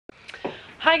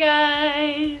Hi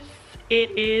guys,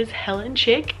 it is Helen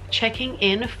Chik checking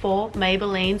in for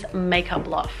Maybelline's Makeup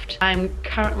Loft. I'm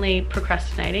currently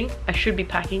procrastinating. I should be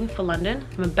packing for London.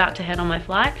 I'm about to head on my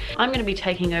flight. I'm going to be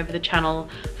taking over the channel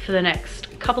for the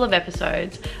next couple of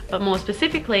episodes, but more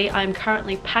specifically, I'm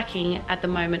currently packing at the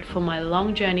moment for my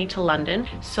long journey to London.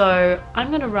 So I'm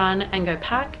going to run and go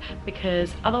pack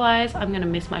because otherwise I'm going to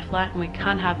miss my flight and we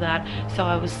can't have that. So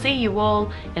I will see you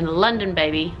all in London,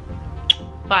 baby.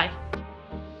 Bye.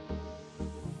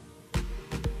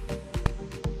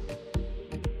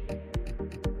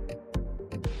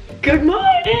 Good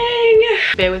morning!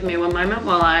 Bear with me one moment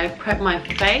while I prep my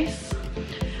face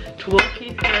to walk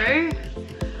you through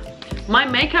my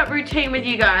makeup routine with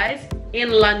you guys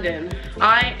in London.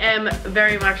 I am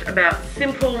very much about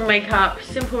simple makeup,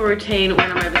 simple routine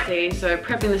when I'm overseas, so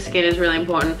prepping the skin is really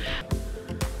important.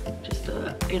 Just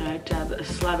a, dab a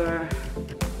slabber.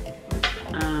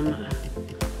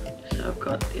 So I've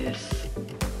got this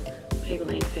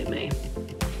Maybelline Fit Me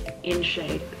in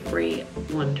shade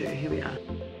 312. Here we are.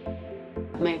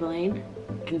 Maybelline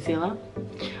concealer.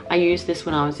 I used this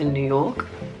when I was in New York.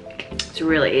 It's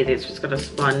really easy. It's just got a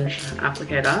sponge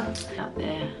applicator out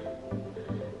there.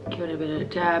 Give it a bit of a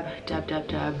dab, dab, dab,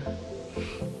 dab.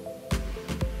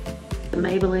 The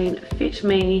Maybelline Fit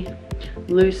Me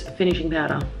loose finishing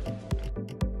powder.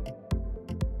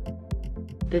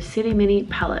 The City Mini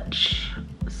palette.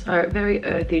 So very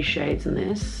earthy shades in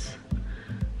this.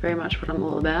 Very much what I'm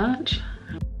all about.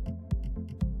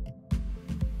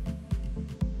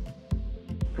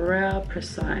 Brow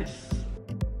Precise,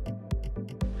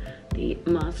 the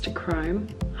Master Chrome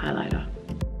highlighter.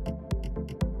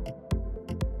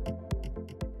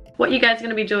 What you guys are going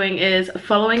to be doing is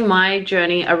following my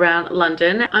journey around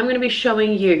London. I'm going to be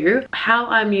showing you how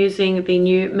I'm using the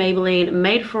new Maybelline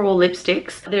Made for All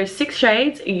lipsticks. There's 6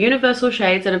 shades, universal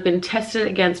shades that have been tested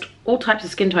against all types of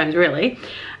skin tones really,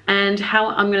 and how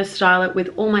I'm going to style it with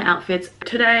all my outfits.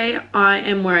 Today I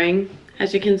am wearing,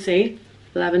 as you can see,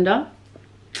 lavender.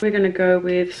 We're going to go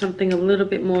with something a little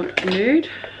bit more nude.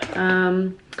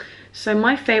 So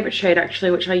my favorite shade actually,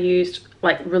 which I used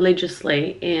like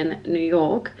religiously in New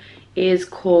York, is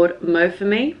called Mo For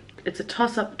Me. It's a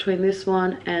toss up between this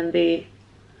one and the,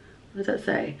 what does that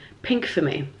say? Pink For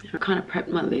Me. I kind of prepped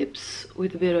my lips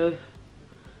with a bit of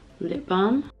lip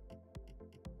balm.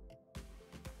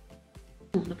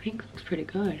 Oh, the pink looks pretty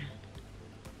good. You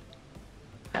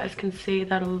guys can see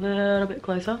that a little bit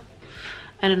closer.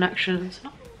 And in action, it's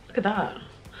not, look at that.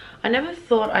 I never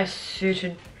thought I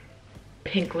suited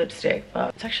pink lipstick,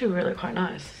 but it's actually really quite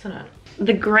nice, isn't it?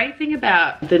 The great thing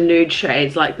about the nude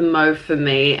shades like the Mauve For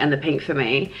Me and the Pink For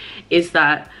Me is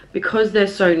that because they're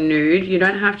so nude, you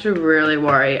don't have to really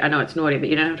worry. I know it's naughty, but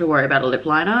you don't have to worry about a lip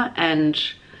liner, and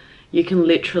you can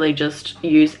literally just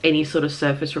use any sort of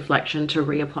surface reflection to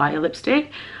reapply your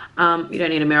lipstick. You don't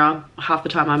need a mirror. Half the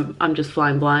time I'm just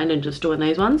flying blind and just doing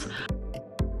these ones.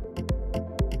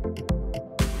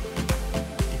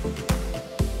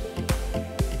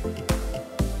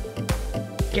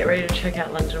 Get ready to check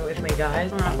out London with me, guys.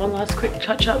 All right, one last quick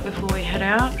touch up before we head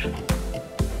out.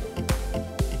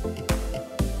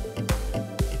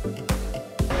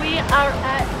 We are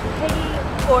at Peggy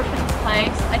Porschen's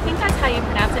place. I think that's how you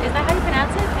pronounce it. Is that how you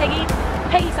pronounce it?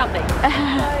 Peggy something. So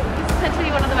it's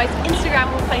essentially one of the most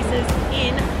Instagrammable places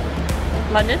in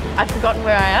London. I've forgotten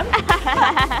where I am.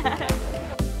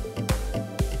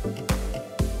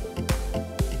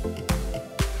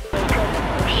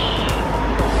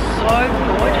 So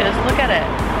gorgeous, look at it.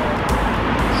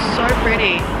 So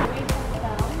pretty.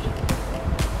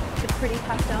 The pretty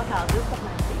pastel houses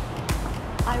behind me.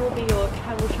 I will be your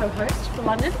travel show host for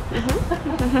London.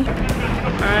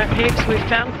 Alright peeps, we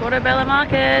found Portobello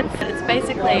market. It's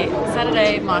basically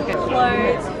Saturday market.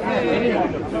 Clothes, food,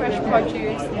 fresh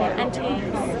produce,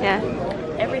 antiques. Yeah.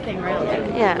 Everything really.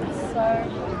 Yeah.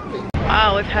 So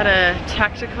Wow, we've had a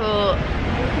tactical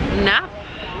nap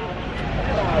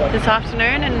this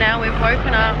afternoon and now we've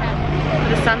woken up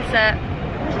for the sunset.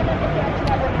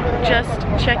 Just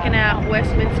checking out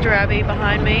Westminster Abbey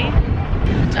behind me.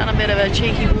 Done a bit of a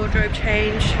cheeky wardrobe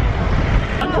change.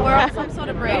 we're on some sort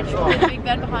of bridge with a big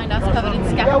bed behind us covered in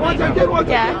scaffolding.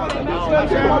 Yeah.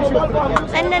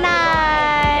 London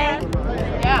Eye.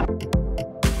 Yeah.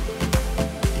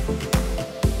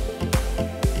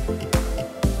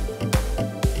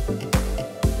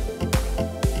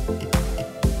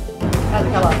 How's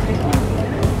the colour?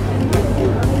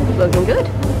 Looking good.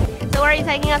 So where are you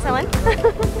taking us, Helen?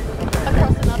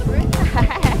 Across another bridge. What's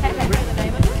the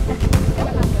name of it?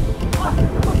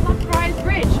 Black Friars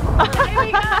Bridge. There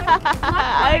we go.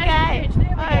 Okay. Bridge.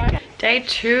 There we go. Day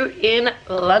 2 in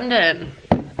London.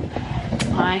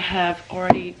 I have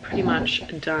already pretty much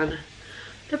done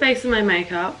the base of my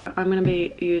makeup. I'm going to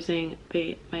be using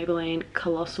the Maybelline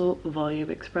Colossal Volume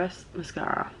Express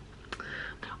Mascara.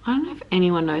 I don't know if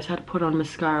anyone knows how to put on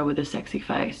mascara with a sexy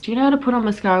face. Do you know how to put on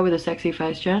mascara with a sexy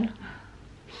face, Jen?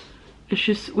 It's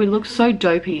just, we look so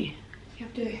dopey. You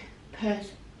have to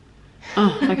purse.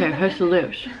 Oh, okay, purse the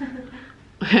lips.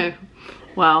 Okay,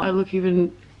 wow, I look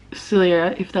even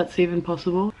sillier if that's even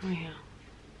possible. Oh yeah.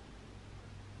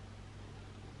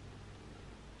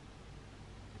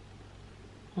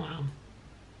 Wow.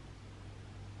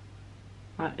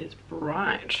 That is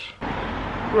bright.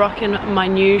 Rocking my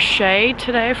new shade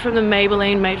today from the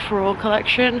Maybelline Made for All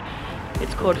collection.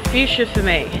 It's called Fuchsia for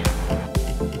me.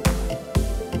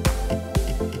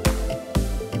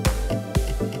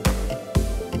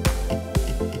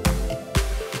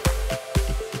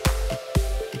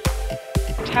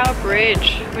 Tower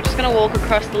Bridge. We're just gonna walk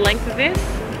across the length of this,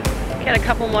 get a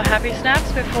couple more happy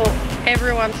snaps before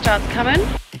everyone starts coming.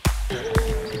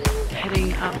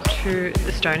 Heading up to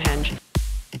the Stonehenge.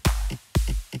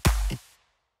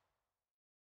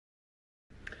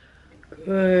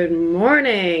 Good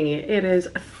morning. It is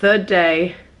third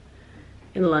day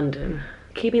in London.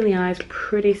 Keeping the eyes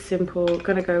pretty simple.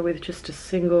 Gonna go with just a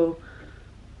single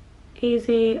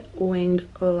easy winged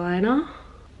liner.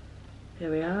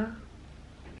 There we are.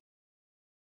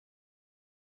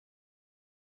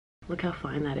 Look how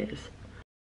fine that is.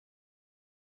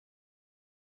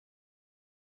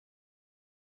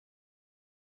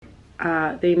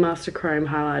 The Master Chrome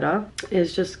highlighter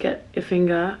is just get your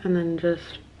finger and then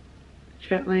just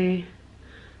gently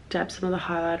dab some of the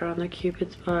highlighter on the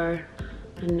Cupid's bow.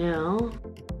 And now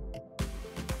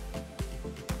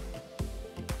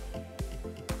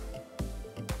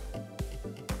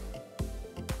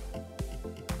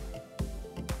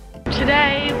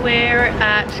today we're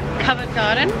at Covent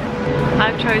Garden.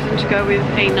 I've chosen to go with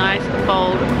a nice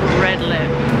bold red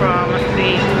lip from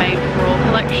the Made for All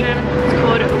collection. It's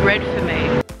called Red for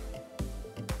Me.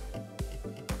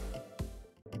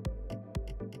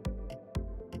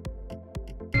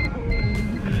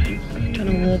 Done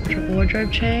a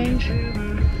wardrobe change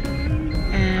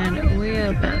and we are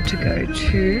about to go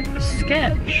to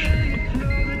Sketch.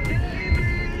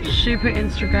 Super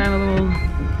Instagrammable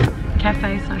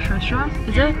cafe slash restaurant,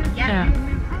 is it? Yeah.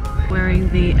 Wearing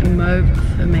the Mauve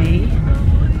for Me,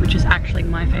 which is actually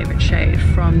my favorite shade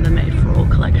from the Made for All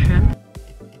collection.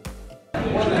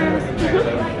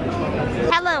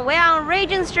 Helen, we're on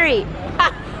Regent Street.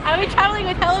 Are we traveling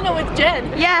with Helen or with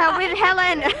Jen? Yeah, with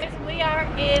Helen. Yes, we are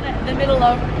in the middle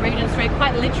of Regent Street,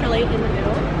 quite literally in the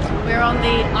middle. We're on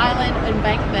the island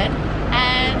embankment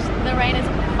and the rain has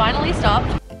finally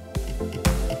stopped.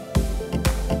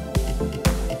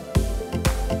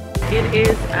 It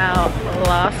is our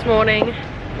last morning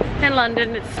in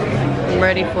London. I'm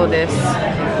ready for this.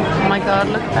 Oh my god,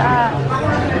 look at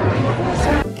that.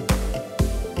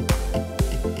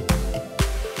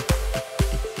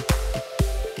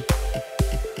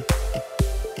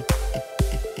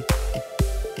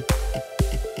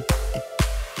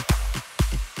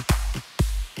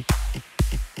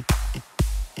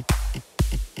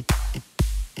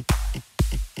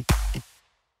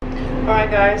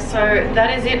 Alright guys, so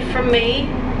that is it from me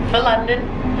for London.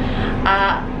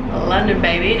 London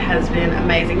baby has been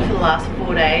amazing for the last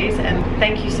 4 days and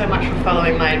thank you so much for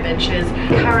following my adventures.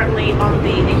 Currently on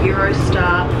the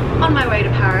Eurostar on my way to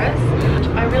Paris.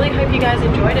 I really hope you guys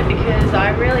enjoyed it because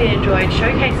I really enjoyed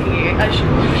showcasing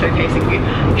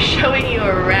you, showing you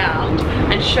around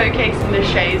and showcasing the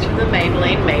shades from the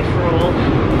Maybelline Made for All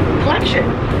collection.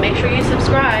 Make sure you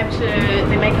subscribe to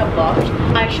the Makeup Loft.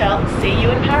 I shall see you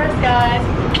in Paris, guys.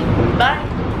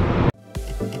 Bye.